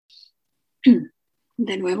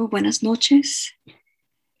De nuevo, buenas noches.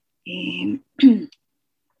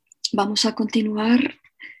 Vamos a continuar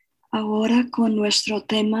ahora con nuestro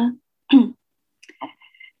tema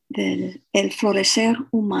del florecer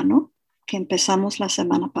humano que empezamos la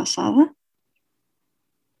semana pasada.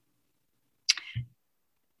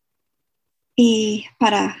 Y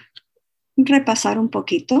para repasar un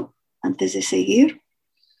poquito antes de seguir,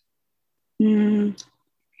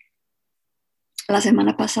 la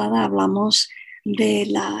semana pasada hablamos de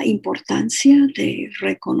la importancia de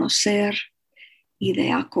reconocer y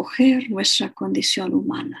de acoger nuestra condición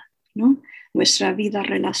humana, ¿no? Nuestra vida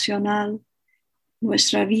relacional,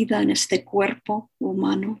 nuestra vida en este cuerpo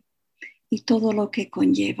humano y todo lo que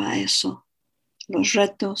conlleva eso, los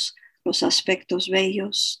retos, los aspectos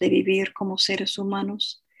bellos de vivir como seres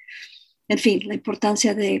humanos. En fin, la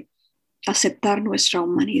importancia de aceptar nuestra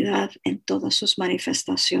humanidad en todas sus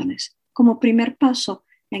manifestaciones como primer paso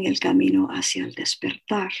en el camino hacia el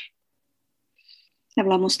despertar.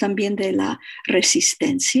 Hablamos también de la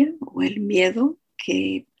resistencia o el miedo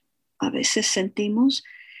que a veces sentimos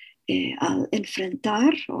al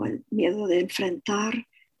enfrentar, o el miedo de enfrentar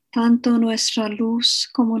tanto nuestra luz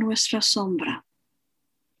como nuestra sombra.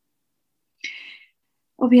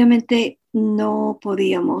 Obviamente no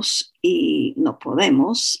podíamos y no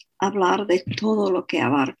podemos hablar de todo lo que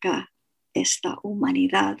abarca esta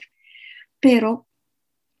humanidad, pero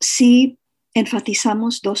sí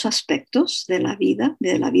enfatizamos dos aspectos de la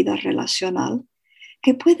vida relacional,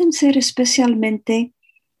 que pueden ser especialmente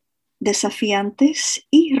desafiantes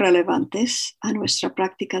y relevantes a nuestra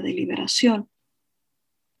práctica de liberación.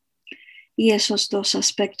 Y esos dos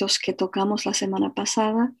aspectos que tocamos la semana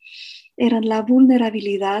pasada eran la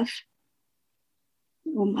vulnerabilidad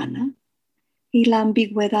humana y la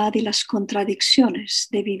ambigüedad y las contradicciones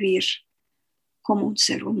de vivir como un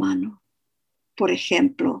ser humano. Por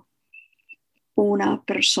ejemplo, una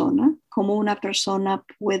persona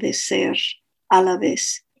puede ser a la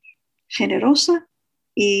vez generosa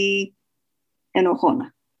y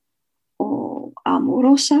enojona, o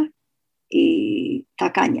amorosa y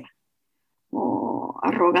tacaña, o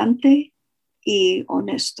arrogante y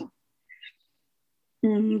honesto.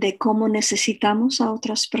 De cómo necesitamos a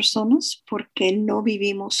otras personas porque no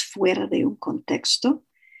vivimos fuera de un contexto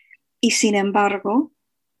y sin embargo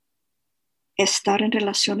estar en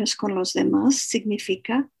relaciones con los demás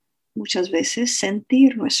significa muchas veces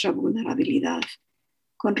sentir nuestra vulnerabilidad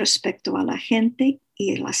con respecto a la gente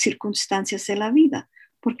y las circunstancias de la vida,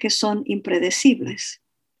 porque son impredecibles,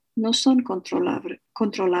 no son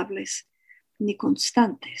controlables ni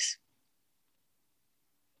constantes.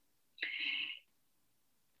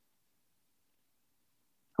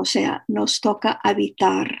 O sea, nos toca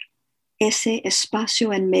habitar ese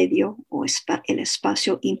espacio en medio o el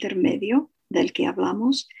espacio intermedio del que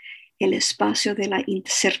hablamos, el espacio de la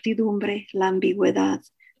incertidumbre, la ambigüedad,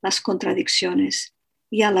 las contradicciones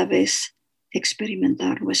y a la vez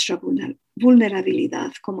experimentar nuestra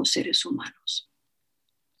vulnerabilidad como seres humanos.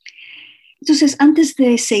 Entonces, antes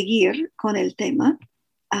de seguir con el tema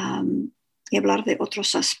y hablar de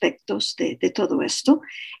otros aspectos de todo esto,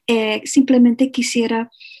 simplemente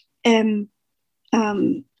quisiera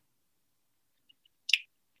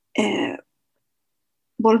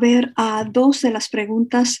volver a dos de las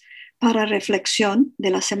preguntas para reflexión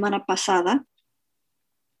de la semana pasada,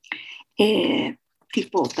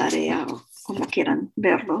 tipo tarea o como quieran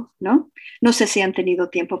verlo, ¿no? No sé si han tenido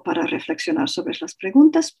tiempo para reflexionar sobre las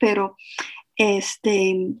preguntas, pero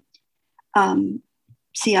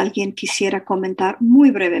si alguien quisiera comentar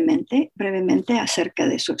muy brevemente acerca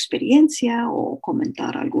de su experiencia o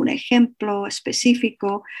comentar algún ejemplo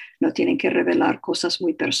específico, no tienen que revelar cosas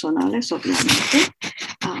muy personales, obviamente,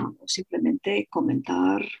 o simplemente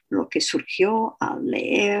comentar lo que surgió al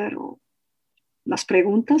leer o las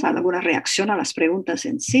preguntas, alguna reacción a las preguntas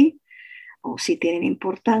en sí, o si tienen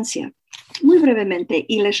importancia. Muy brevemente,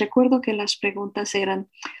 y les recuerdo que las preguntas eran: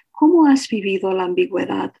 ¿cómo has vivido la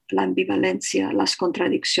ambigüedad, la ambivalencia, las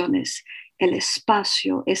contradicciones, el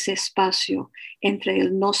espacio, ese espacio entre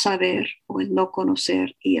el no saber o el no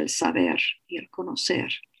conocer y el saber y el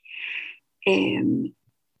conocer?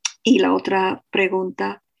 Y la otra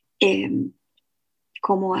pregunta,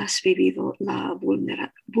 ¿cómo has vivido la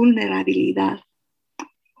vulnerabilidad?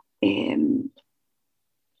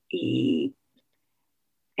 Y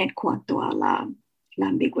en cuanto a la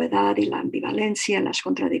ambigüedad y la ambivalencia, las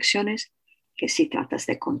contradicciones, que si tratas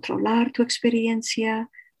de controlar tu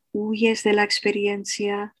experiencia, huyes de la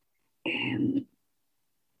experiencia,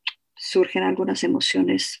 surgen algunas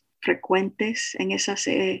emociones frecuentes en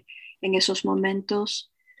esos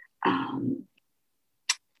momentos,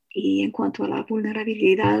 Y en cuanto a la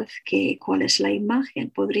vulnerabilidad, ¿cuál es la imagen?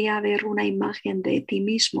 Podría haber una imagen de ti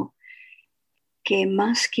mismo que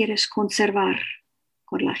más quieres conservar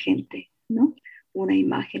con la gente, ¿no? Una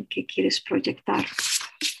imagen que quieres proyectar,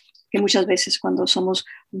 que muchas veces cuando somos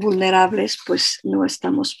vulnerables, pues no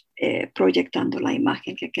estamos proyectando la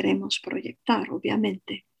imagen que queremos proyectar,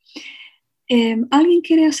 obviamente. ¿Alguien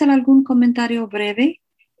quiere hacer algún comentario breve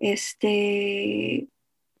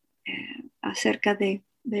acerca de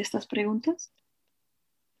estas preguntas?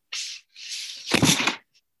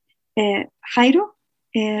 Jairo,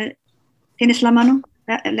 ¿tienes la mano?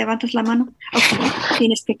 ¿Levantas la mano? Ok,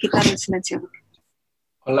 tienes que quitar el silencio.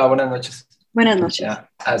 Hola, buenas noches. Buenas noches.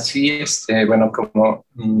 Ya, así, bueno, como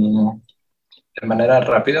de manera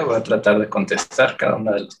rápida voy a tratar de contestar cada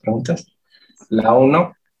una de las preguntas. La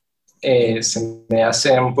uno se me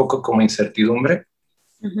hace un poco como incertidumbre.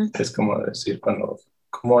 Es como decir,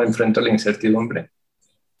 ¿cómo enfrento la incertidumbre?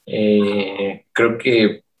 Creo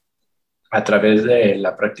que a través de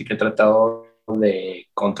la práctica he tratado de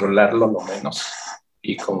controlarlo lo menos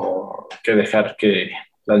y como que dejar que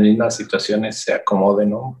las mismas situaciones se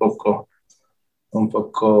acomoden, ¿no? Un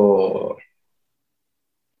poco,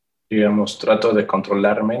 digamos, trato de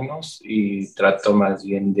controlar menos y trato más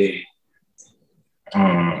bien de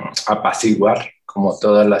apaciguar como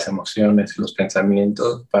todas las emociones y los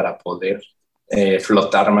pensamientos para poder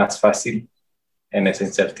flotar más fácil en esa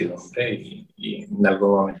incertidumbre y en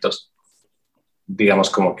algún momento, digamos,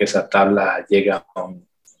 como que esa tabla llega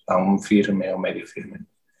a un firme o medio firme.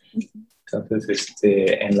 Entonces,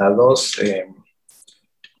 en la 2,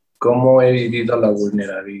 ¿cómo he vivido la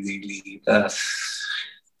vulnerabilidad?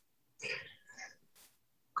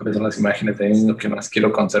 ¿Cuáles son las imágenes de mí que más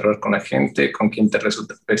quiero conservar con la gente? ¿Con quién te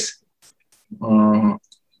resulta? Pues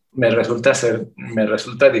me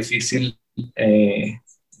resulta difícil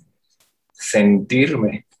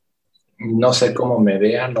sentirme. No sé cómo me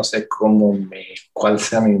vea, no sé cuál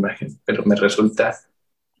sea mi imagen, pero me resulta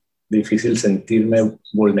difícil sentirme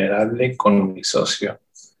vulnerable con mi socio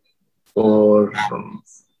por,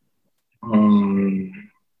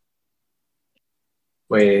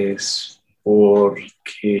 pues,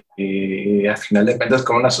 porque al final de cuentas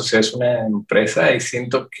como una sociedad es una empresa y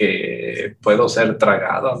siento que puedo ser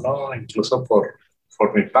tragado, ¿no? Incluso por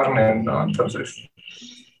mi partner, ¿no? Entonces,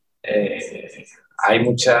 hay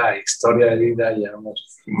mucha historia de vida,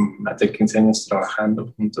 llevamos más de 15 años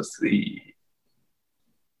trabajando juntos y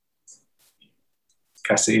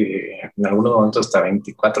casi en algunos momentos hasta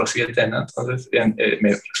 24/7, ¿no? Entonces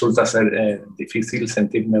me resulta ser difícil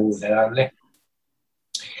sentirme vulnerable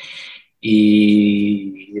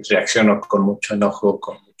y reacciono con mucho enojo,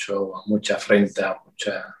 con mucha afrenta,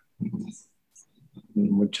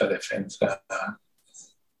 mucha defensa,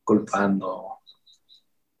 culpando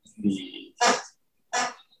y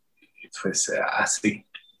pues así.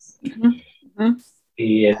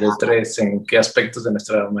 Y el 3, ¿en qué aspectos de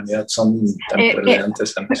nuestra humanidad son tan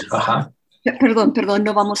relevantes a nosotros? Ajá. Perdón,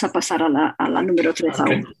 no vamos a pasar a la número 3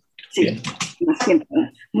 Okay. aún. Sí,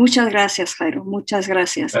 muchas gracias, Jairo, muchas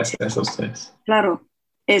gracias. Gracias a ustedes. Claro,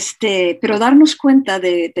 pero darnos cuenta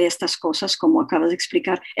de estas cosas, como acabas de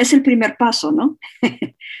explicar, es el primer paso, ¿no?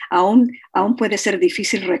 aún puede ser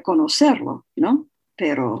difícil reconocerlo, ¿no?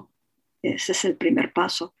 Pero ese es el primer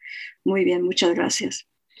paso. Muy bien, muchas gracias.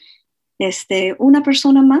 ¿Una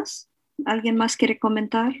persona más? ¿Alguien más quiere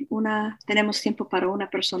comentar? Tenemos tiempo para una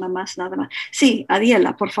persona más, nada más. Sí,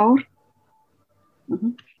 Adiela, por favor.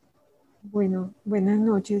 Bueno, buenas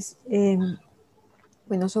noches.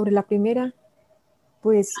 Bueno, sobre la primera,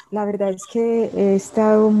 pues la verdad es que he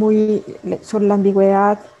estado muy sobre la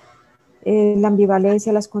ambigüedad, la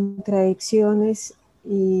ambivalencia, las contradicciones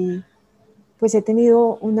y pues he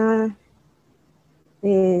tenido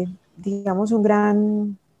digamos,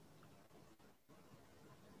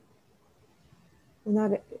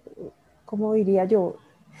 ¿cómo diría yo?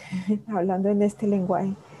 Hablando en este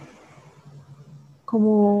lenguaje,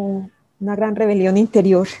 como una gran rebelión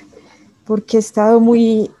interior, porque he estado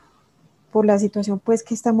por la situación pues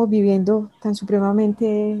que estamos viviendo tan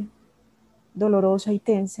supremamente dolorosa y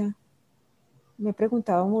tensa, me he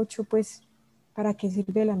preguntado mucho pues ¿para qué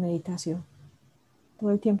sirve la meditación?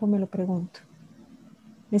 Todo el tiempo me lo pregunto.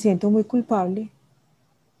 Me siento muy culpable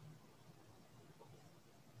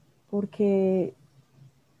porque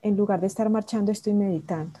en lugar de estar marchando estoy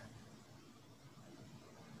meditando.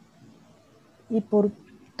 Y por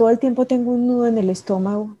todo el tiempo tengo un nudo en el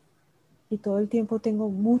estómago y todo el tiempo tengo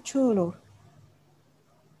mucho dolor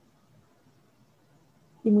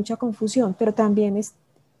y mucha confusión, pero también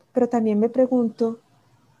me pregunto,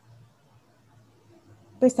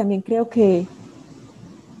 pues también creo que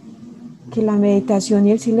que la meditación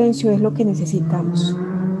y el silencio es lo que necesitamos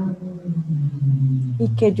y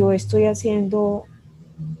que yo estoy haciendo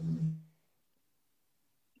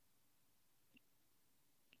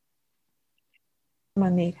de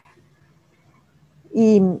manera.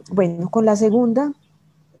 Y bueno, con la segunda,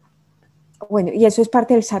 bueno, y eso es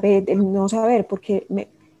parte del saber, del no saber, porque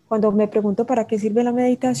cuando me pregunto para qué sirve la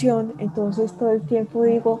meditación, entonces todo el tiempo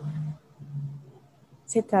digo,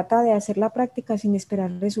 se trata de hacer la práctica sin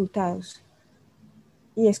esperar resultados.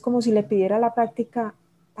 Y es como si le pidiera a la práctica,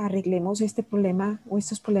 arreglemos este problema o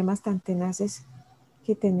estos problemas tan tenaces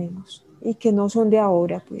que tenemos y que no son de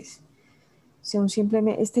ahora, pues. Son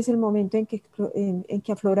simplemente, este es el momento en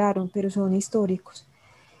que afloraron, pero son históricos.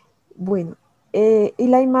 Bueno, y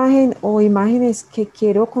la imagen o imágenes que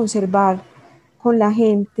quiero conservar con la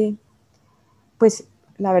gente, pues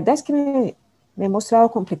la verdad es que me he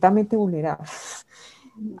mostrado completamente vulnerable,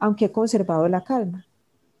 aunque he conservado la calma.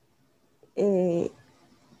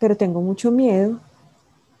 Pero tengo mucho miedo.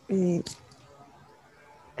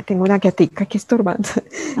 Tengo una gatica que estorbando.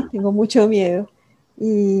 Tengo mucho miedo.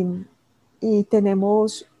 Y, y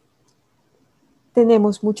tenemos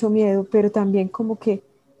mucho miedo, pero también como que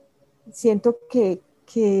siento que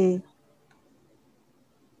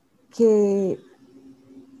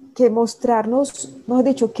mostrarnos, mejor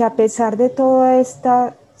dicho, que a pesar de toda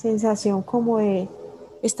esta sensación como de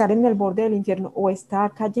estar en el borde del infierno o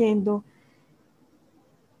estar cayendo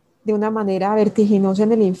de una manera vertiginosa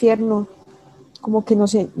en el infierno, como que no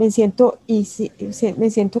sé, me siento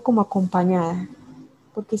como acompañada,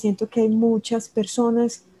 porque siento que hay muchas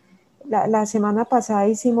personas. La semana pasada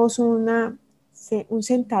hicimos un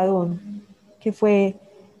sentadón que fue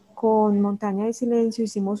con Montaña de Silencio,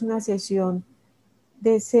 hicimos una sesión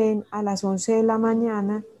de Zen a las 11 de la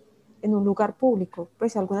mañana en un lugar público.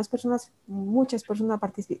 Pues algunas personas, muchas personas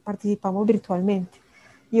participamos virtualmente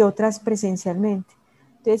y otras presencialmente.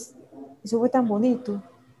 Entonces, eso fue tan bonito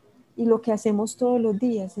y lo que hacemos todos los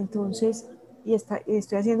días. Entonces,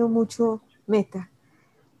 estoy haciendo mucho meta.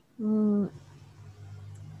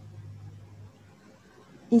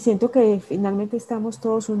 Y siento que finalmente estamos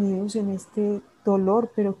todos unidos en este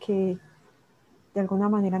dolor, pero que de alguna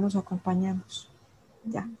manera nos acompañamos.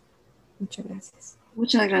 Ya, muchas gracias.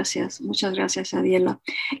 Muchas gracias, Adiela.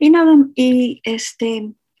 Y nada,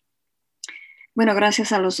 bueno,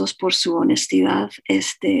 gracias a los dos por su honestidad,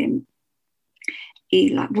 y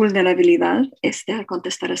la vulnerabilidad, al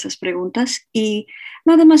contestar esas preguntas. Y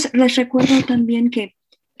nada más les recuerdo también que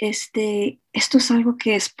esto es algo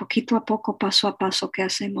que es poquito a poco, paso a paso que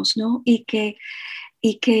hacemos, ¿no? Y que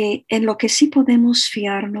en lo que sí podemos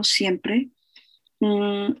fiarnos siempre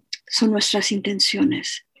son nuestras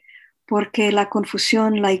intenciones, porque la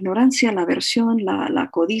confusión, la ignorancia, la aversión, la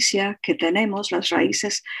codicia que tenemos, las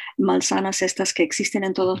raíces malsanas estas que existen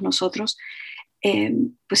en todos nosotros,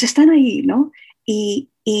 pues están ahí, ¿no? Y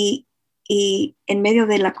en medio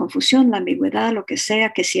de la confusión, la ambigüedad, lo que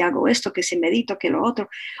sea, que si hago esto, que si medito, que lo otro,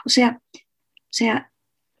 o sea,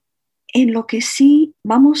 en lo que sí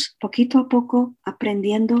vamos poquito a poco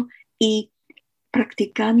aprendiendo y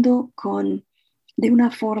practicando de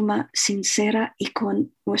una forma sincera y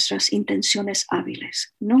con nuestras intenciones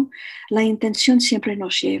hábiles, ¿no? La intención siempre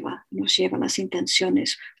nos lleva a las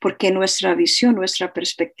intenciones, porque nuestra visión, nuestra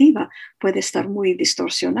perspectiva puede estar muy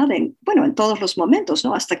distorsionada en todos los momentos,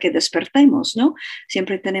 ¿no? Hasta que despertemos, ¿no?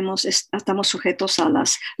 Siempre estamos sujetos a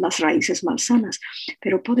las raíces malsanas,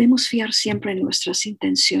 pero podemos fiar siempre en nuestras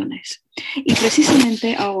intenciones. Y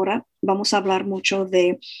precisamente ahora vamos a hablar mucho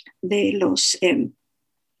de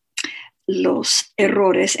los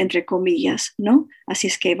errores, entre comillas, ¿no? Así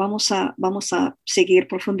es que vamos a seguir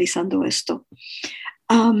profundizando esto.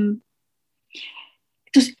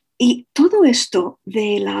 Entonces, y todo esto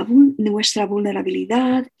de nuestra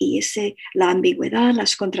vulnerabilidad y la ambigüedad,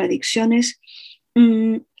 las contradicciones,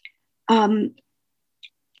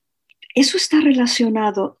 eso está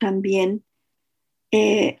relacionado también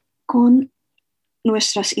con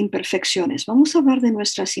nuestras imperfecciones. Vamos a hablar de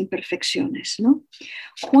nuestras imperfecciones, ¿no?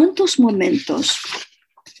 ¿Cuántos momentos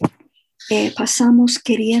pasamos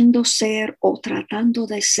queriendo ser o tratando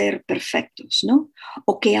de ser perfectos, ¿no?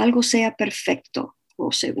 O que algo sea perfecto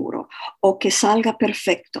o seguro, o que salga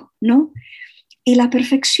perfecto, ¿no? Y la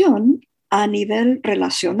perfección a nivel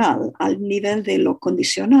relacional, al nivel de lo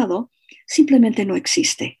condicionado, simplemente no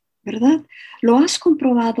existe, ¿verdad? Lo has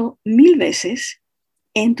comprobado 1000 veces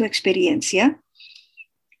en tu experiencia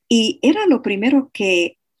y era lo primero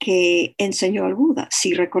que enseñó al Buda,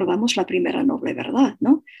 si recordamos la primera noble verdad,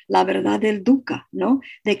 ¿no? La verdad del dukkha, ¿no?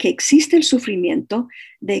 De que existe el sufrimiento,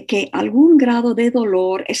 de que algún grado de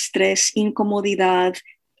dolor, estrés, incomodidad,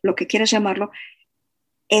 lo que quieras llamarlo,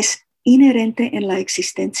 es inherente en la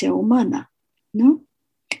existencia humana, ¿no?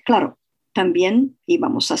 Claro, también, y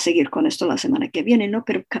vamos a seguir con esto la semana que viene, ¿no?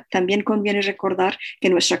 Pero también conviene recordar que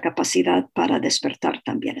nuestra capacidad para despertar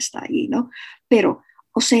también está ahí, ¿no? Pero,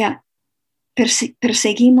 o sea,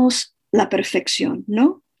 perseguimos la perfección,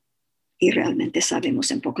 ¿no? Y realmente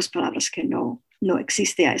sabemos en pocas palabras que no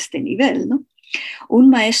existe a este nivel, ¿no? Un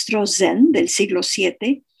maestro zen del siglo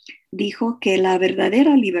VII dijo que la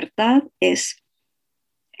verdadera libertad es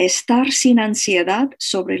estar sin ansiedad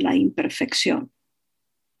sobre la imperfección.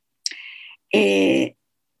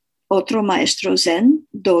 Otro maestro zen,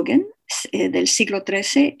 Dogen, del siglo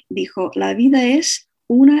XIII, dijo, la vida es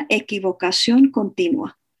una equivocación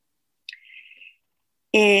continua.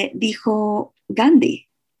 Dijo Gandhi,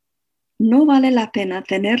 no vale la pena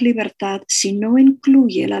tener libertad si no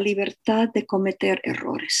incluye la libertad de cometer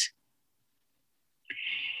errores.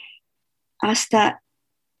 Hasta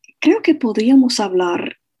creo que podríamos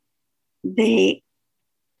hablar de,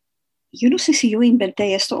 yo no sé si yo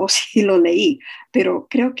inventé esto o si lo leí, pero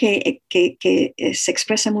creo que se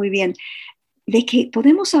expresa muy bien, de que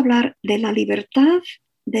podemos hablar de la libertad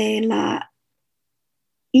de la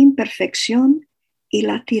imperfección y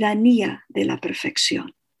la tiranía de la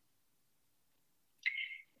perfección.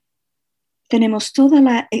 Tenemos toda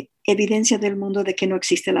la evidencia del mundo de que no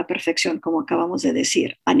existe la perfección, como acabamos de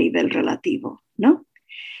decir, a nivel relativo, ¿no?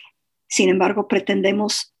 Sin embargo,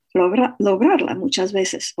 pretendemos lograrla muchas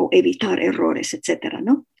veces o evitar errores, etcétera,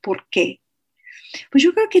 ¿no? ¿Por qué? Pues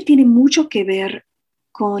yo creo que tiene mucho que ver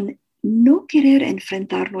con no querer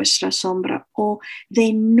enfrentar nuestra sombra o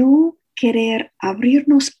de no querer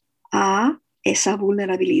abrirnos a esa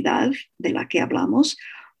vulnerabilidad de la que hablamos,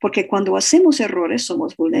 porque cuando hacemos errores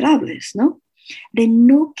somos vulnerables, ¿no? De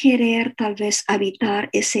no querer tal vez habitar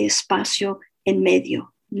ese espacio en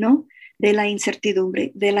medio, ¿no? De la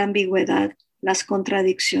incertidumbre, de la ambigüedad, las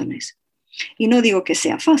contradicciones. Y no digo que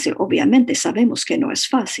sea fácil, obviamente sabemos que no es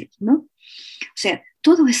fácil, ¿no? O sea,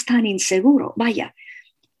 todo es tan inseguro. Vaya,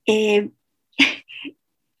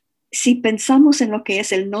 si pensamos en lo que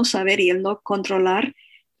es el no saber y el no controlar,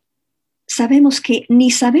 sabemos que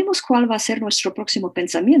ni sabemos cuál va a ser nuestro próximo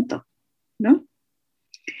pensamiento, ¿no?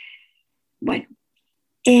 Bueno,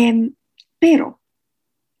 pero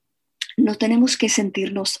no tenemos que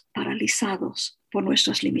sentirnos paralizados por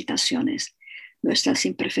nuestras limitaciones, nuestras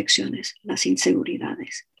imperfecciones, las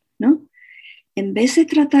inseguridades, ¿no? En vez de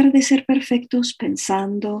tratar de ser perfectos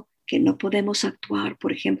pensando que no podemos actuar,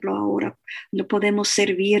 por ejemplo, ahora no podemos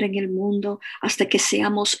servir en el mundo hasta que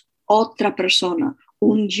seamos otra persona,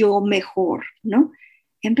 un yo mejor, ¿no?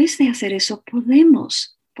 En vez de hacer eso,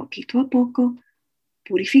 podemos poquito a poco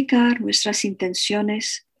purificar nuestras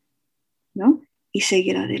intenciones, ¿no? Y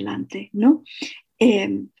seguir adelante, ¿no?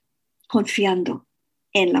 Confiando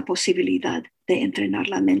en la posibilidad de entrenar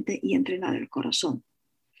la mente y entrenar el corazón.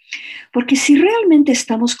 Porque si realmente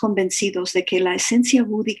estamos convencidos de que la esencia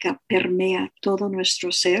búdica permea todo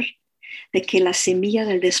nuestro ser, de que la semilla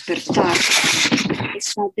del despertar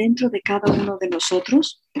está dentro de cada uno de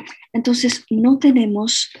nosotros, entonces no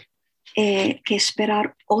tenemos que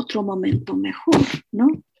esperar otro momento mejor, ¿no?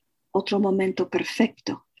 Otro momento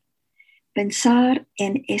perfecto. Pensar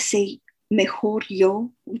en ese mejor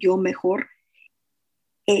yo mejor,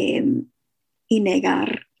 y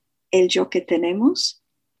negar el yo que tenemos,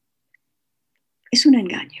 es un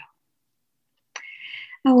engaño.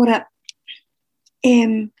 Ahora,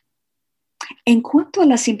 en cuanto a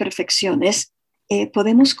las imperfecciones,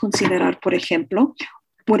 podemos considerar, por ejemplo,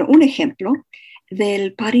 un ejemplo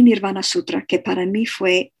del Parinirvana Sutra, que para mí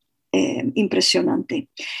fue impresionante.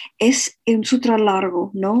 Es un sutra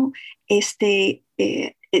largo, ¿no?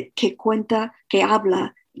 Que cuenta, que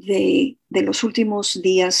habla de los últimos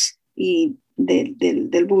días y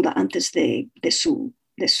del Buda antes de su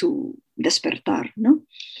despertar, ¿no?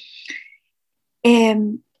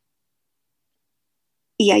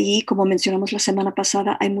 Y allí, como mencionamos la semana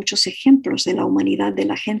pasada, hay muchos ejemplos de la humanidad, de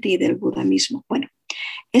la gente y del Buda mismo. Bueno,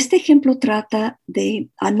 este ejemplo trata de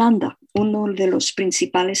Ananda, uno de los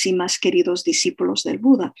principales y más queridos discípulos del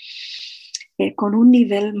Buda, con un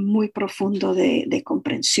nivel muy profundo de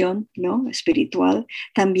comprensión, ¿no? Espiritual.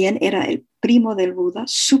 También era el primo del Buda,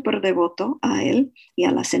 súper devoto a él y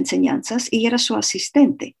a las enseñanzas, y era su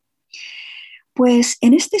asistente. Pues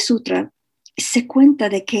en este sutra se cuenta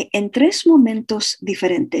de que en 3 momentos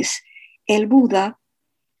diferentes el Buda,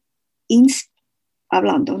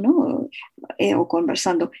 hablando, ¿no? O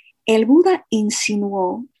conversando, el Buda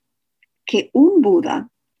insinuó que un Buda,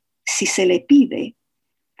 si se le pide,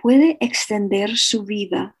 puede extender su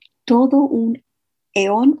vida todo un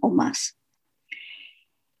eón o más.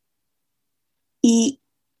 Y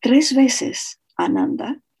 3 veces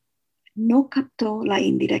Ananda no captó la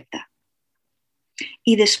indirecta.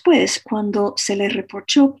 Y después, cuando se le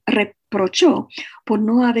reprochó por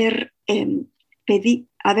no haberle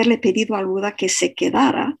pedido al Buda que se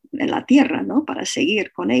quedara en la tierra, ¿no? Para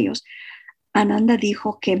seguir con ellos, Ananda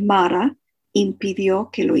dijo que Mara impidió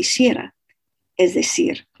que lo hiciera. Es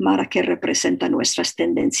decir, Mara, que representa nuestras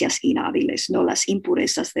tendencias inhábiles, no las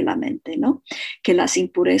impurezas de la mente, ¿no? Que las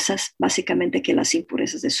impurezas, básicamente que las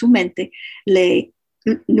impurezas de su mente le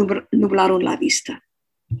nublaron la vista.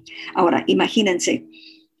 Ahora, imagínense,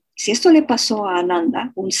 si esto le pasó a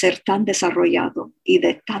Ananda, un ser tan desarrollado y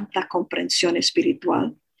de tanta comprensión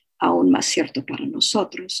espiritual, aún más cierto para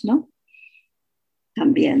nosotros, ¿no?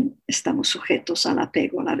 También estamos sujetos al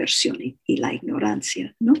apego, a la aversión y la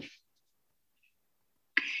ignorancia, ¿no?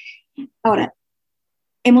 Ahora,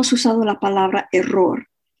 hemos usado la palabra error,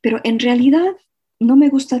 pero en realidad no me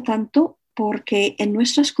gusta tanto porque en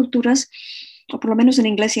nuestras culturas, o por lo menos en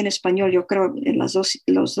inglés y en español, yo creo en los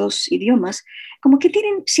dos idiomas, como que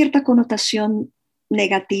tienen cierta connotación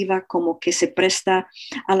negativa, como que se presta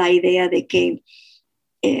a la idea de que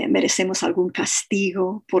merecemos algún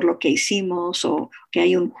castigo por lo que hicimos o que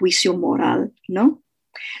hay un juicio moral, ¿no?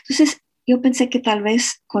 Entonces, yo pensé que tal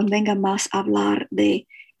vez convenga más hablar de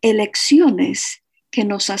elecciones que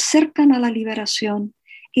nos acercan a la liberación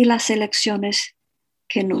y las elecciones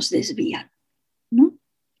que nos desvían, ¿no?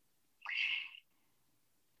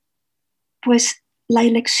 Pues la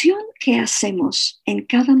elección que hacemos en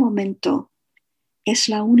cada momento es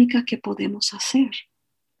la única que podemos hacer.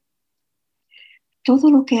 Todo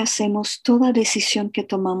lo que hacemos, toda decisión que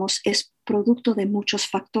tomamos es producto de muchos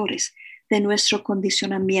factores, de nuestro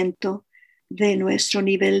condicionamiento, de nuestro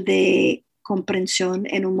nivel de comprensión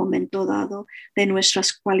en un momento dado, de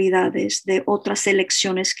nuestras cualidades, de otras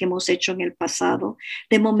elecciones que hemos hecho en el pasado,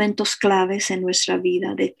 de momentos claves en nuestra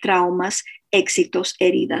vida, de traumas, éxitos,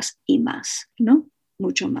 heridas y más, ¿no?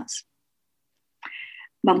 Mucho más.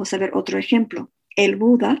 Vamos a ver otro ejemplo. El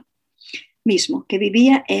Buda mismo, que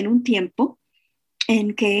vivía en un tiempo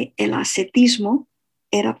en que el ascetismo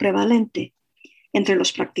era prevalente entre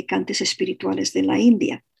los practicantes espirituales de la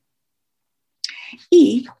India.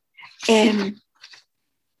 Y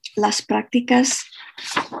las prácticas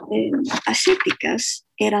ascéticas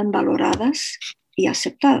eran valoradas y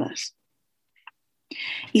aceptadas.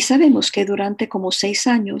 Y sabemos que durante como 6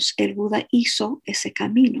 años el Buda hizo ese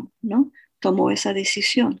camino, ¿no? Tomó esa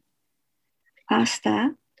decisión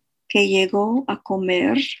hasta que llegó a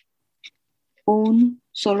comer un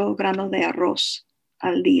solo grano de arroz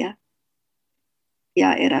al día.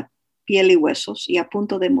 Ya era piel y huesos y a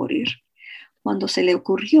punto de morir, cuando se le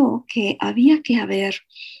ocurrió que había que haber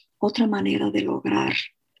otra manera de lograr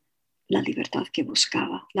la libertad que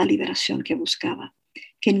buscaba, la liberación que buscaba,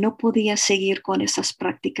 que no podía seguir con esas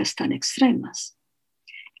prácticas tan extremas.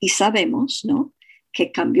 Y sabemos, ¿no?,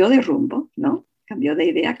 que cambió de rumbo, ¿no? Cambió de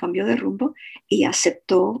idea, cambió de rumbo y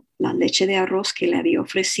aceptó la leche de arroz que le había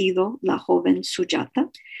ofrecido la joven Sujata,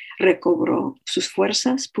 recobró sus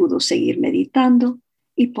fuerzas, pudo seguir meditando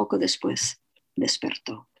y poco después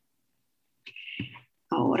despertó.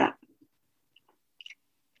 Ahora,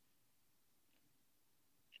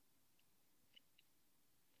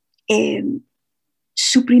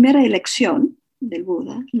 su primera elección del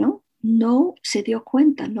Buda, no se dio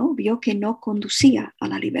cuenta, ¿no? Vio que no conducía a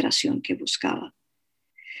la liberación que buscaba,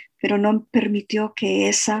 pero no permitió que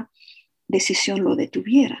esa decisión lo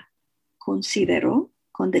detuviera. Consideró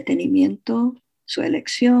con detenimiento su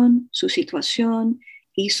elección, su situación,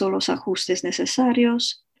 hizo los ajustes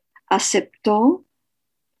necesarios, aceptó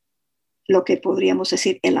lo que podríamos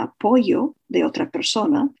decir el apoyo de otra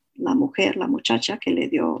persona, la mujer, la muchacha que le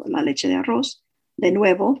dio la leche de arroz, de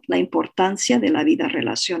nuevo, la importancia de la vida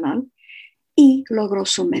relacional, y logró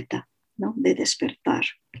su meta, ¿no?, de despertar.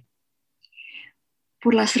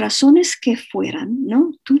 Por las razones que fueran,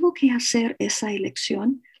 ¿no?, tuvo que hacer esa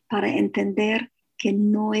elección para entender que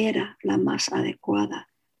no era la más adecuada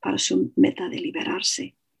para su meta de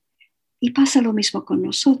liberarse. Y pasa lo mismo con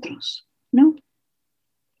nosotros, ¿no?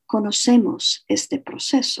 Conocemos este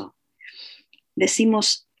proceso.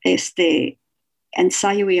 Decimos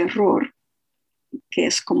ensayo y error, que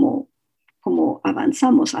es como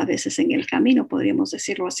avanzamos a veces en el camino, podríamos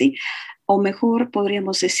decirlo así, o mejor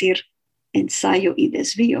podríamos decir ensayo y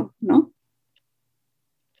desvío, ¿no?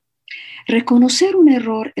 Reconocer un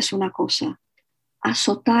error es una cosa,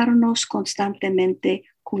 azotarnos constantemente,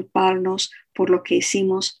 culparnos por lo que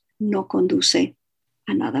hicimos, no conduce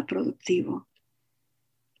a nada productivo.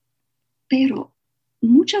 Pero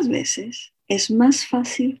muchas veces es más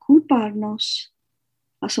fácil culparnos,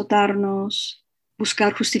 azotarnos,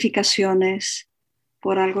 buscar justificaciones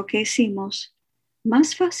por algo que hicimos,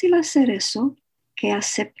 Más fácil hacer eso que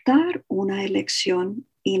aceptar una elección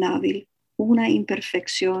inhábil, una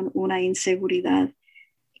imperfección, una inseguridad,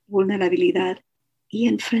 vulnerabilidad y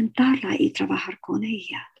enfrentarla y trabajar con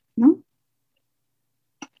ella, ¿no?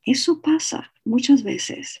 Eso pasa muchas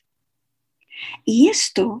veces. Y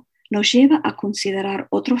esto nos lleva a considerar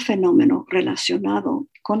otro fenómeno relacionado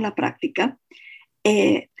con la práctica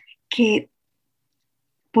que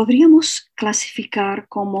podríamos clasificar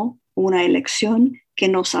como una elección que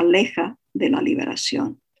nos aleja de la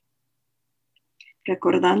liberación.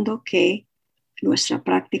 Recordando que nuestra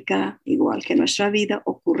práctica, igual que nuestra vida,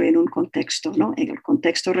 ocurre en un contexto, ¿no? En el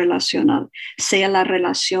contexto relacional, sea la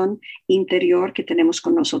relación interior que tenemos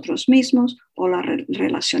con nosotros mismos o la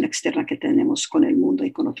relación externa que tenemos con el mundo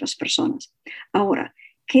y con otras personas. Ahora,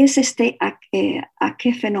 ¿qué es a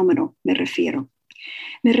qué fenómeno me refiero?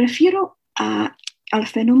 Me refiero al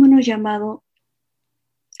fenómeno llamado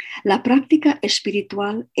la práctica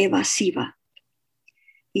espiritual evasiva.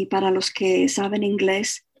 Y para los que saben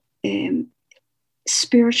inglés,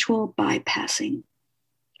 spiritual bypassing.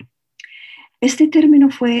 Este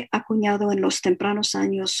término fue acuñado en los tempranos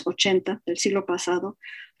años 80 del siglo pasado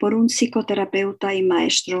por un psicoterapeuta y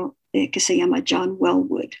maestro que se llama John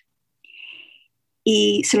Wellwood.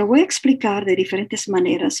 Y se lo voy a explicar de diferentes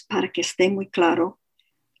maneras para que esté muy claro,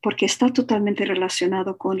 porque está totalmente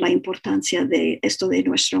relacionado con la importancia de esto de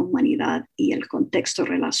nuestra humanidad y el contexto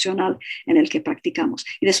relacional en el que practicamos.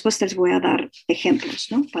 Y después les voy a dar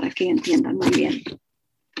ejemplos, ¿no? Para que entiendan muy bien.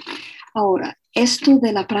 Ahora, esto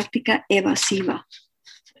de la práctica evasiva,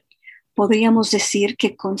 podríamos decir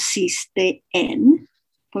que consiste en,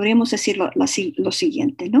 podríamos decir lo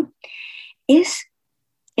siguiente, ¿no? Es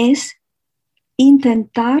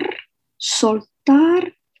intentar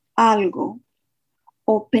soltar algo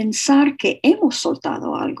o pensar que hemos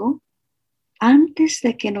soltado algo antes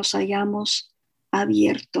de que nos hayamos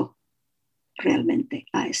abierto realmente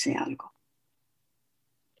a ese algo.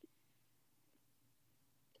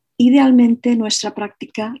 Idealmente, nuestra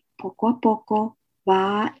práctica poco a poco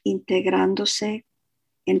va integrándose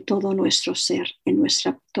en todo nuestro ser, en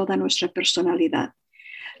toda nuestra personalidad.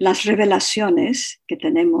 Las revelaciones que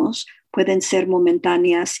tenemos pueden ser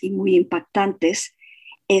momentáneas y muy impactantes,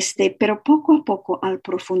 pero poco a poco, al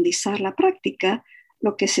profundizar la práctica,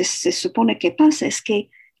 lo que se supone que pasa es que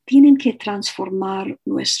tienen que transformar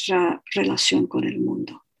nuestra relación con el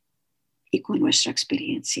mundo y con nuestra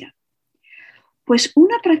experiencia. Pues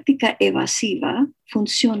una práctica evasiva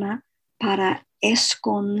funciona para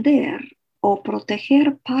esconder o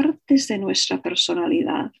proteger partes de nuestra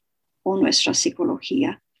personalidad o nuestra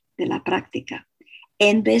psicología de la práctica,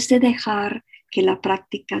 en vez de dejar que la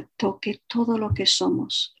práctica toque todo lo que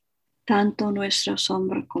somos, tanto nuestra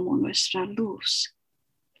sombra como nuestra luz.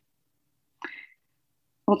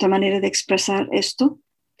 Otra manera de expresar esto,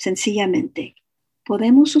 sencillamente,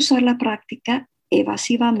 podemos usar la práctica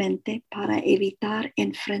evasivamente para evitar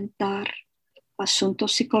enfrentar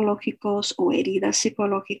asuntos psicológicos o heridas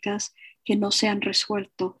psicológicas que no se han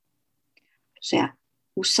resuelto. O sea,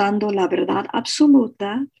 usando la verdad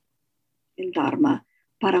absoluta, el Dharma,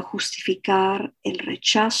 para justificar el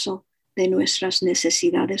rechazo de nuestras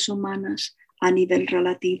necesidades humanas a nivel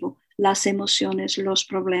relativo, las emociones, los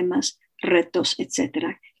problemas, retos,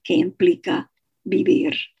 etcétera, que implica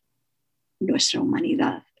vivir nuestra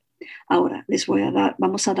humanidad. Ahora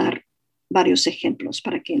vamos a dar varios ejemplos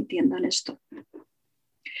para que entiendan esto.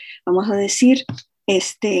 Vamos a decir,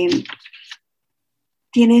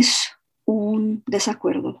 tienes un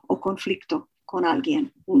desacuerdo o conflicto con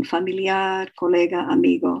alguien, un familiar, colega,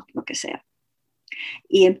 amigo, lo que sea.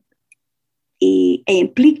 E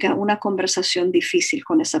implica una conversación difícil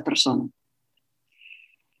con esa persona.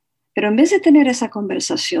 Pero en vez de tener esa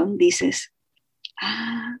conversación, dices,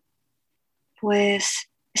 pues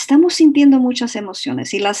estamos sintiendo muchas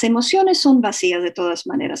emociones y las emociones son vacías de todas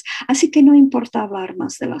maneras, así que no importa hablar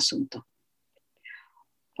más del asunto.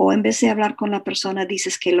 O en vez de hablar con la persona,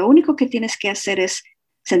 dices que lo único que tienes que hacer es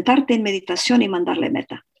sentarte en meditación y mandarle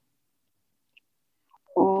meta.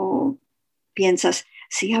 O piensas,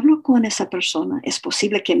 si hablo con esa persona, es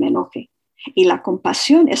posible que me enoje y la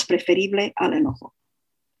compasión es preferible al enojo.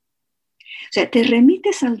 O sea, te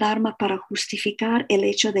remites al Dharma para justificar el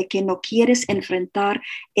hecho de que no quieres enfrentar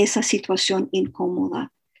esa situación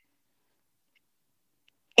incómoda,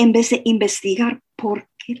 en vez de investigar por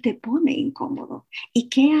qué te pone incómodo y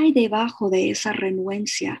qué hay debajo de esa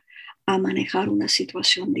renuencia a manejar una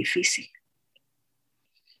situación difícil.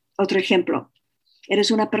 Otro ejemplo,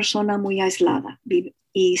 eres una persona muy aislada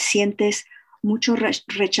y sientes mucho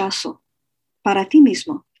rechazo para ti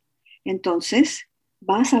mismo. Entonces,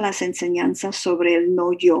 vas a las enseñanzas sobre el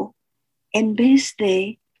no yo en vez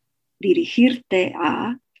de dirigirte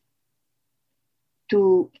a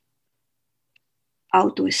tu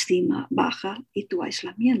autoestima baja y tu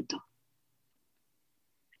aislamiento.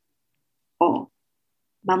 O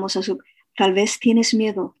tal vez tienes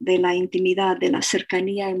miedo de la intimidad, de la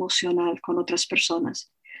cercanía emocional con otras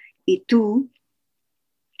personas y tú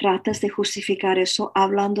tratas de justificar eso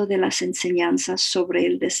hablando de las enseñanzas sobre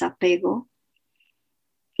el desapego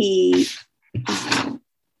y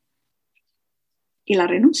la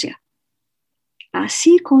renuncia.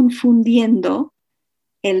 Así confundiendo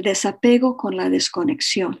el desapego con la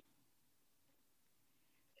desconexión.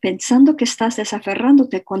 Pensando que estás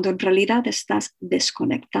desaferrándote cuando en realidad estás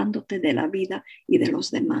desconectándote de la vida y de los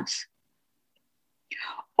demás.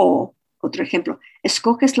 O, otro ejemplo,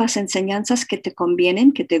 escoges las enseñanzas que te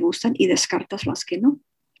convienen, que te gustan y descartas las que no.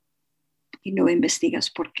 Y no investigas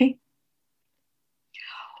por qué.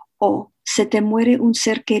 O se te muere un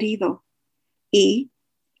ser querido y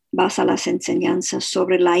vas a las enseñanzas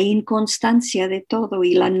sobre la inconstancia de todo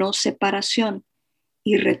y la no separación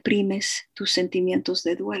y reprimes tus sentimientos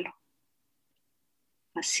de duelo,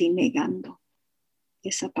 así negando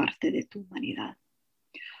esa parte de tu humanidad.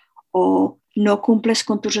 O no cumples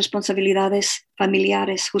con tus responsabilidades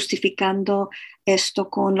familiares justificando esto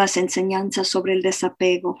con las enseñanzas sobre el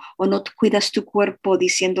desapego, o no cuidas tu cuerpo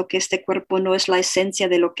diciendo que este cuerpo no es la esencia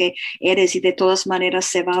de lo que eres y de todas maneras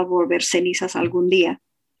se va a volver cenizas algún día.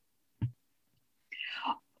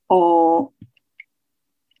 O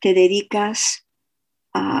te dedicas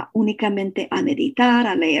únicamente a meditar,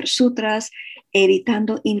 a leer sutras,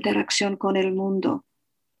 evitando interacción con el mundo.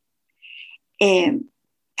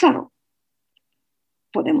 Claro,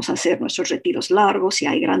 podemos hacer nuestros retiros largos y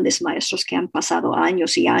hay grandes maestros que han pasado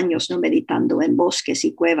años y años, ¿no?, meditando en bosques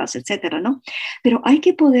y cuevas, etcétera, ¿no? Pero hay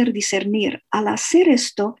que poder discernir, al hacer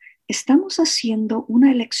esto, ¿estamos haciendo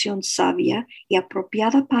una elección sabia y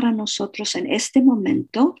apropiada para nosotros en este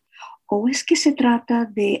momento? ¿O es que se trata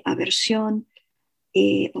de aversión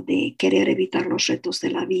o de querer evitar los retos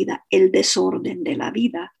de la vida, el desorden de la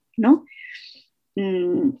vida, ¿no?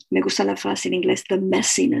 Me gusta la frase en inglés, the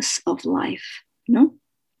messiness of life, ¿no?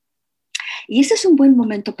 Y ese es un buen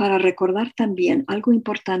momento para recordar también algo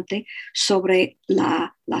importante sobre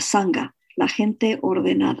la sangha, la gente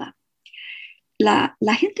ordenada.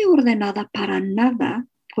 La gente ordenada para nada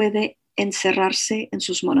puede encerrarse en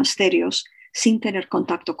sus monasterios sin tener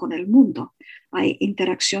contacto con el mundo. Hay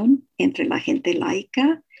interacción entre la gente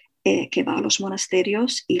laica que va a los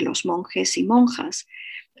monasterios y los monjes y monjas.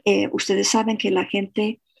 Ustedes saben que la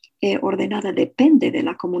gente ordenada depende de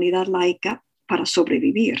la comunidad laica para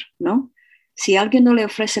sobrevivir, ¿no? Si alguien no le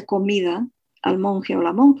ofrece comida al monje o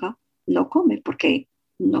la monja, no come porque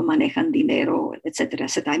no manejan dinero, etcétera,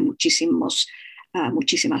 etcétera. Hay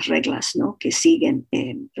muchísimas reglas, ¿no?, que siguen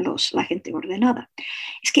la gente ordenada.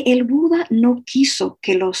 Es que el Buda no quiso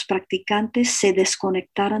que los practicantes se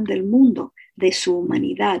desconectaran del mundo, de su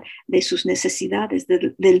humanidad, de sus necesidades,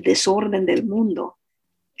 del desorden del mundo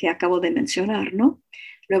que acabo de mencionar, ¿no?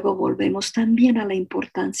 Luego volvemos también a la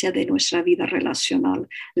importancia de nuestra vida relacional,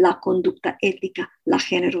 la conducta ética, la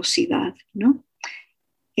generosidad, ¿no?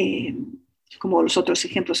 Como los otros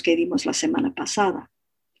ejemplos que dimos la semana pasada.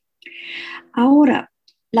 Ahora,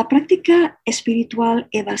 la práctica espiritual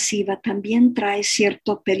evasiva también trae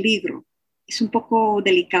cierto peligro. Es un poco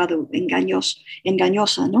delicado,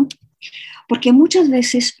 engañosa, ¿no? Porque muchas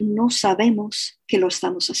veces no sabemos que lo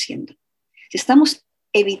estamos haciendo. Si estamos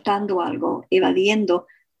evitando algo, evadiendo,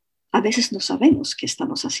 a veces no sabemos que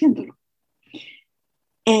estamos haciéndolo.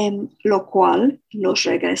 Lo cual nos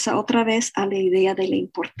regresa otra vez a la idea de la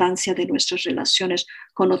importancia de nuestras relaciones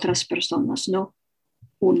con otras personas, ¿no?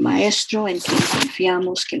 Un maestro en quien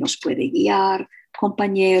confiamos que nos puede guiar,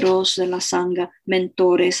 compañeros de la sangha,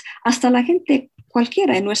 mentores, hasta la gente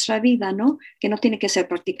cualquiera en nuestra vida, ¿no?, que no tiene que ser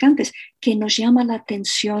practicantes, que nos llama la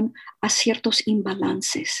atención a ciertos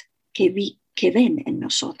imbalances que ven en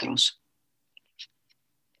nosotros.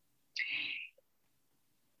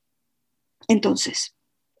 Entonces,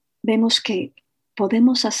 vemos que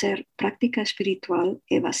podemos hacer práctica espiritual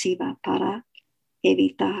evasiva para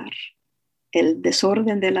evitar el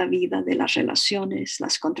desorden de la vida, de las relaciones,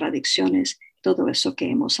 las contradicciones, todo eso que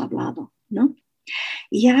hemos hablado, ¿no?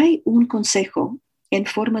 Y hay un consejo en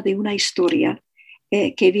forma de una historia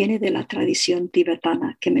que viene de la tradición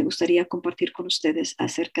tibetana que me gustaría compartir con ustedes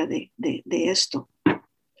acerca de esto.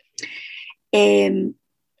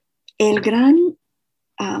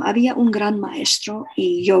 Había un gran maestro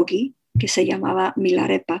y yogi que se llamaba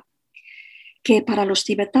Milarepa, que para los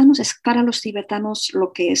tibetanos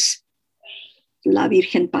lo que es la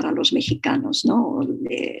Virgen para los mexicanos, ¿no?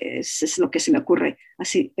 Es lo que se me ocurre,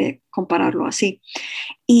 así, compararlo así.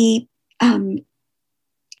 Y,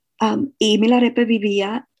 y Milarepa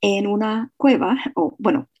vivía en una cueva, o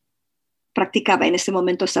bueno, practicaba, en este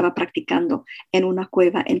momento estaba practicando en una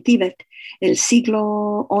cueva en Tíbet, el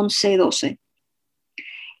siglo XI-XII,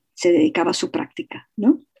 se dedicaba a su práctica,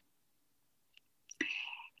 ¿no?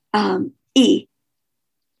 Y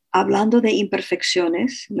hablando de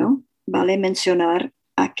imperfecciones, ¿no? Vale mencionar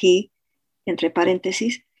aquí, entre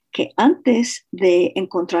paréntesis, que antes de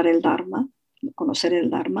encontrar el Dharma, conocer el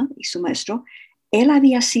Dharma y su maestro, él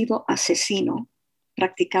había sido asesino,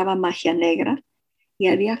 practicaba magia negra y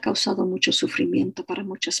había causado mucho sufrimiento para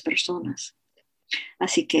muchas personas.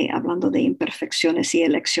 Así que hablando de imperfecciones y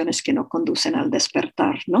elecciones que no conducen al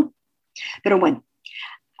despertar, ¿no? Pero bueno,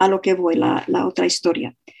 a lo que voy, la otra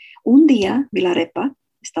historia. Un día, Milarepa,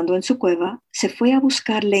 estando en su cueva, se fue a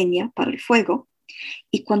buscar leña para el fuego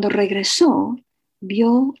y cuando regresó,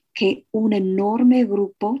 vio que un enorme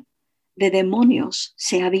grupo de demonios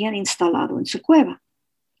se habían instalado en su cueva.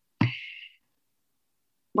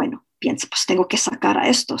 Bueno, piensa, pues tengo que sacar a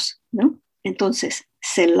estos, ¿no? Entonces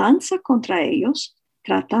se lanza contra ellos,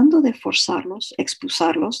 tratando de forzarlos,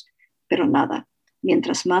 expulsarlos, pero nada.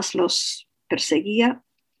 Mientras más los perseguía,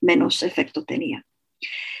 menos efecto tenía.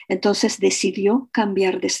 Entonces decidió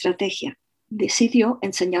cambiar de estrategia, decidió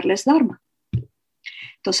enseñarles Dharma.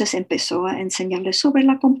 Entonces empezó a enseñarles sobre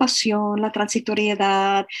la compasión, la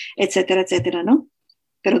transitoriedad, etcétera, etcétera, ¿no?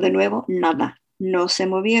 Pero de nuevo, nada, no se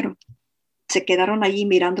movieron. Se quedaron allí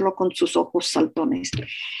mirándolo con sus ojos saltones.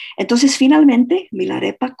 Entonces finalmente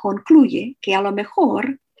Milarepa concluye que a lo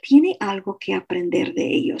mejor tiene algo que aprender de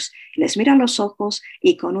ellos. Les mira a los ojos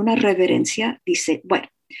y con una reverencia dice, bueno,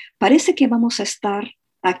 parece que vamos a estar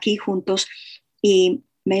aquí juntos y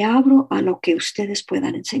me abro a lo que ustedes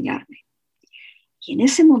puedan enseñarme. Y en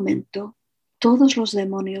ese momento todos los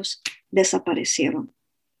demonios desaparecieron,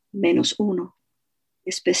 menos uno,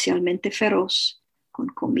 especialmente feroz, con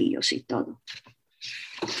colmillos y todo.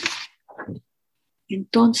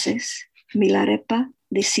 Entonces Milarepa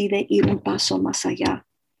decide ir un paso más allá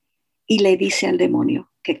y le dice al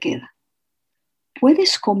demonio que queda,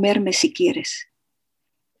 puedes comerme si quieres,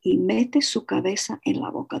 y mete su cabeza en la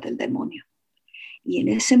boca del demonio. Y en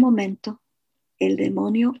ese momento el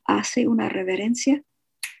demonio hace una reverencia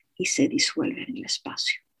y se disuelve en el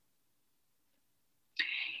espacio.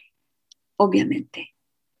 Obviamente,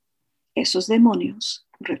 esos demonios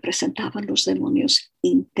representaban los demonios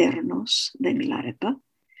internos de Milarepa,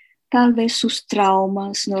 tal vez sus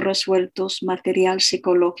traumas no resueltos, material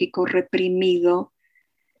psicológico reprimido.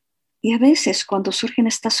 Y a veces cuando surgen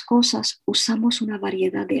estas cosas usamos una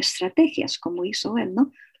variedad de estrategias, como hizo él,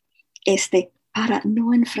 ¿no? Para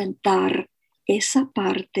no enfrentar esa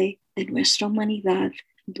parte de nuestra humanidad,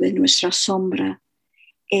 de nuestra sombra.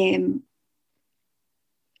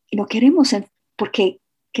 No queremos, porque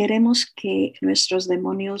queremos que nuestros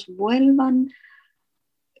demonios vuelvan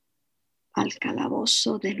al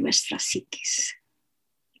calabozo de nuestra psiquis,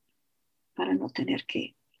 para no tener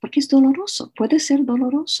que, porque es doloroso, puede ser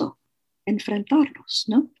doloroso enfrentarlos,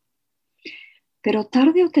 ¿no? Pero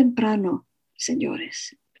tarde o temprano,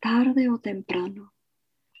 señores, tarde o temprano,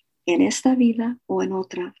 en esta vida o en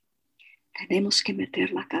otra, tenemos que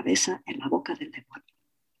meter la cabeza en la boca del demonio.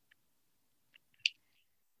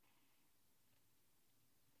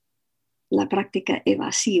 La práctica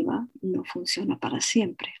evasiva no funciona para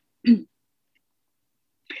siempre.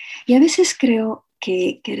 Y a veces creo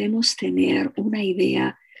que queremos tener una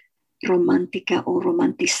idea romántica o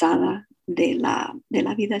romantizada de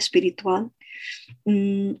la vida espiritual,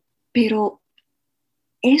 pero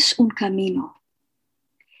es un camino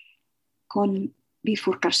con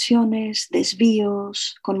bifurcaciones,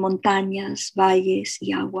 desvíos, con montañas, valles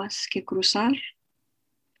y aguas que cruzar.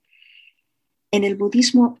 En el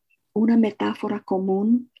budismo, una metáfora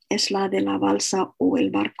común es la de la balsa o el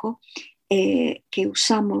barco que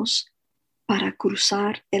usamos para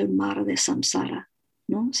cruzar el mar de samsara,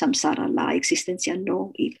 ¿no? Samsara, la existencia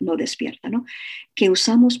no despierta, ¿no? Que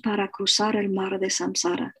usamos para cruzar el mar de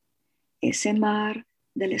samsara, ese mar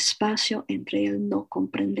del espacio entre el no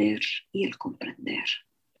comprender y el comprender.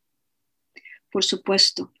 Por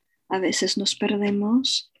supuesto, a veces nos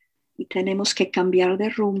perdemos y tenemos que cambiar de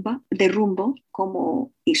rumbo,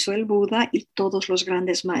 como hizo el Buda y todos los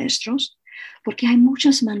grandes maestros, porque hay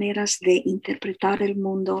muchas maneras de interpretar el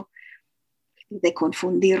mundo, de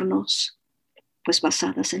confundirnos, pues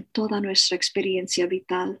basadas en toda nuestra experiencia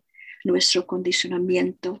vital, nuestro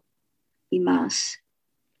condicionamiento y más.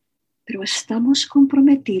 Pero estamos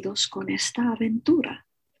comprometidos con esta aventura.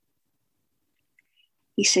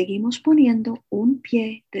 y seguimos poniendo un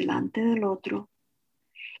pie delante del otro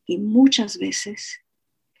y muchas veces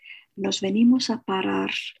nos venimos a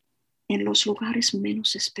parar en los lugares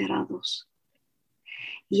menos esperados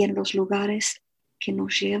y en los lugares que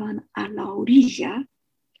nos llevan a la orilla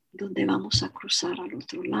donde vamos a cruzar al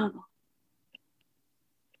otro lado.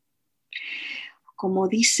 Como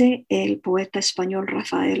dice el poeta español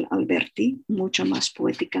Rafael Alberti, mucho más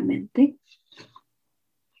poéticamente,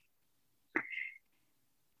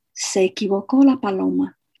 se equivocó la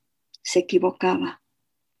paloma, se equivocaba.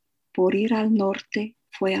 Por ir al norte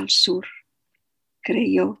fue al sur.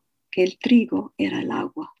 Creyó que el trigo era el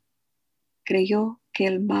agua. Creyó que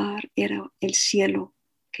el mar era el cielo,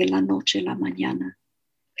 que la noche la mañana,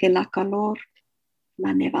 que la calor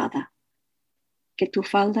la nevada, que tu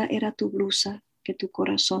falda era tu blusa, que tu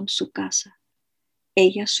corazón su casa.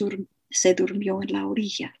 Ella se durmió en la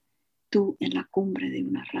orilla, tú en la cumbre de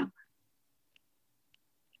una rama.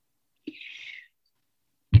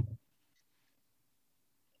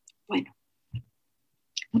 Bueno,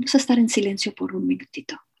 vamos a estar en silencio por un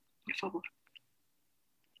minutito, por favor.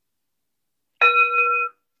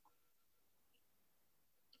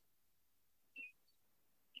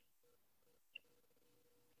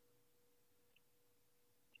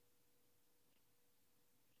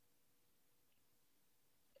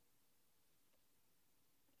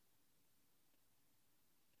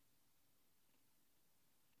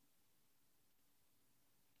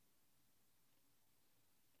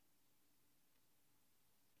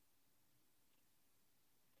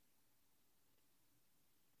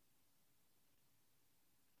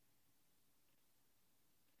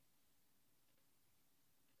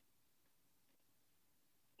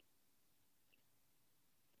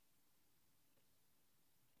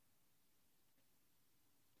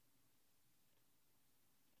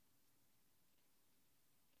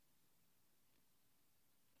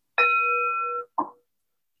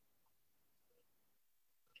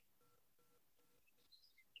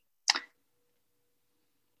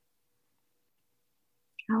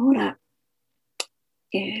 Ahora,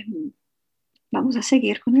 vamos a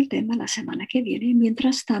seguir con el tema la semana que viene.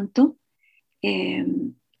 Mientras tanto,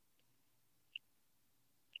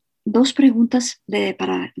 dos preguntas de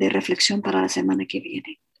reflexión para la semana que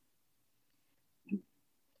viene.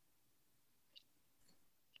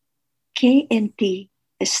 ¿Qué en ti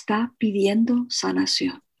está pidiendo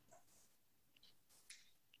sanación?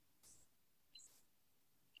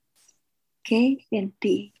 ¿Qué en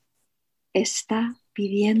ti está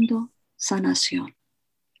pidiendo sanación?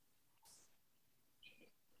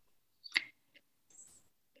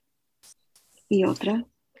 Y otra,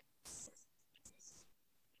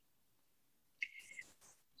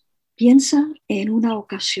 piensa en una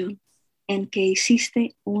ocasión en que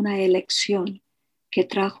hiciste una elección que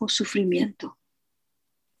trajo sufrimiento.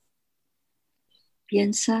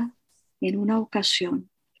 Piensa en una ocasión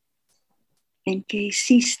en que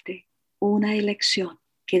hiciste una elección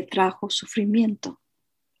que trajo sufrimiento.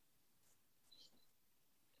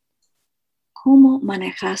 ¿Cómo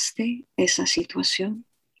manejaste esa situación?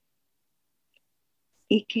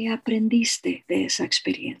 ¿Y qué aprendiste de esa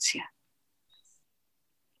experiencia?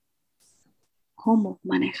 ¿Cómo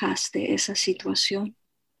manejaste esa situación?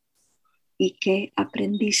 ¿Y qué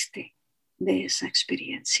aprendiste de esa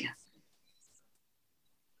experiencia?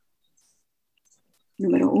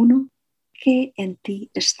 Número 1, ¿qué en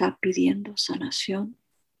ti está pidiendo sanación?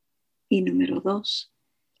 Y número 2,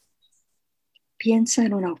 piensa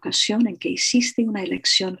en una ocasión en que hiciste una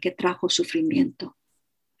elección que trajo sufrimiento.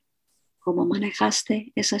 ¿Cómo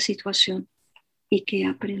manejaste esa situación? ¿Y qué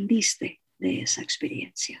aprendiste de esa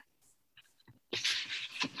experiencia?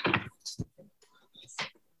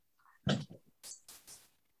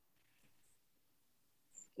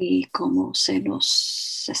 Y como se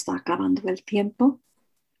nos está acabando el tiempo,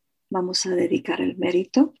 vamos a dedicar el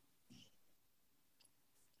mérito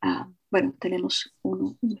a, bueno, tenemos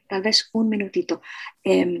tal vez un minutito.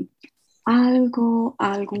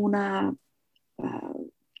 Alguna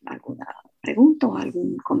pregunta o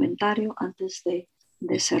algún comentario antes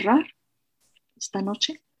de cerrar esta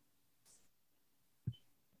noche?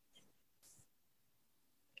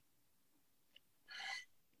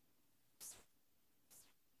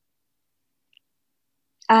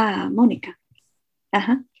 Mónica.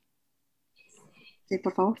 Ajá. Sí,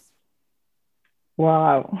 por favor.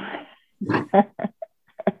 Wow.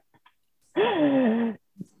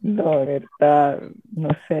 No, de verdad, no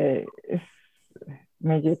sé,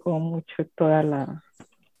 me llegó mucho toda la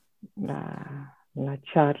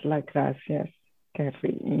charla, gracias,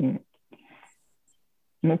 Kerry.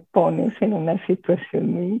 Me pones en una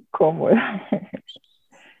situación muy incómoda.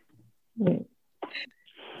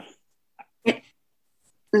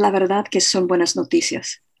 la verdad que son buenas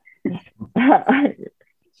noticias.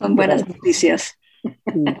 Son buenas Gracias. noticias.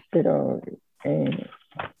 Sí, pero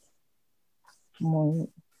muy,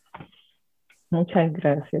 muchas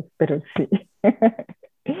gracias, pero sí.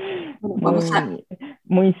 Vamos a,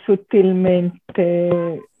 Muy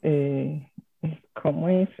sutilmente, ¿cómo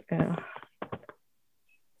es?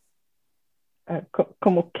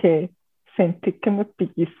 Como que sentí que me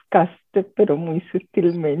pellizcaste, pero muy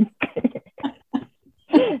sutilmente.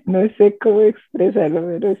 No sé cómo expresarlo,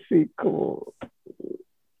 pero sí, como...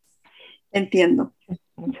 entiendo.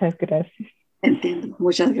 Muchas gracias. Entiendo.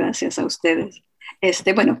 Muchas gracias a ustedes.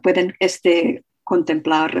 Bueno, pueden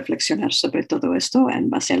contemplar, reflexionar sobre todo esto en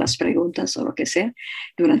base a las preguntas o lo que sea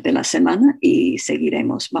durante la semana y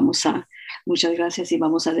seguiremos. Muchas gracias y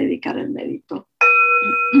vamos a dedicar el mérito.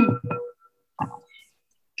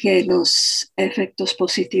 Que los efectos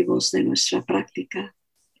positivos de nuestra práctica,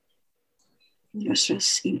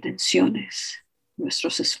 nuestras intenciones,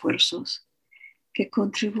 nuestros esfuerzos, que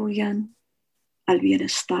contribuyan al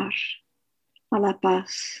bienestar, a la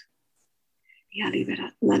paz y a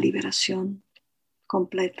la liberación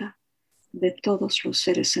completa de todos los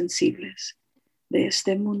seres sensibles de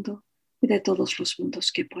este mundo y de todos los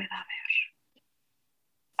mundos que pueda haber.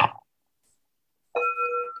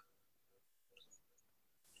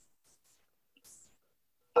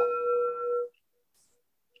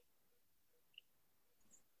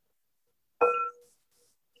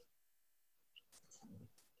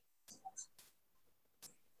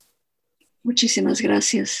 Muchísimas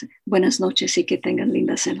gracias. Buenas noches y que tengan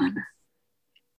linda semana.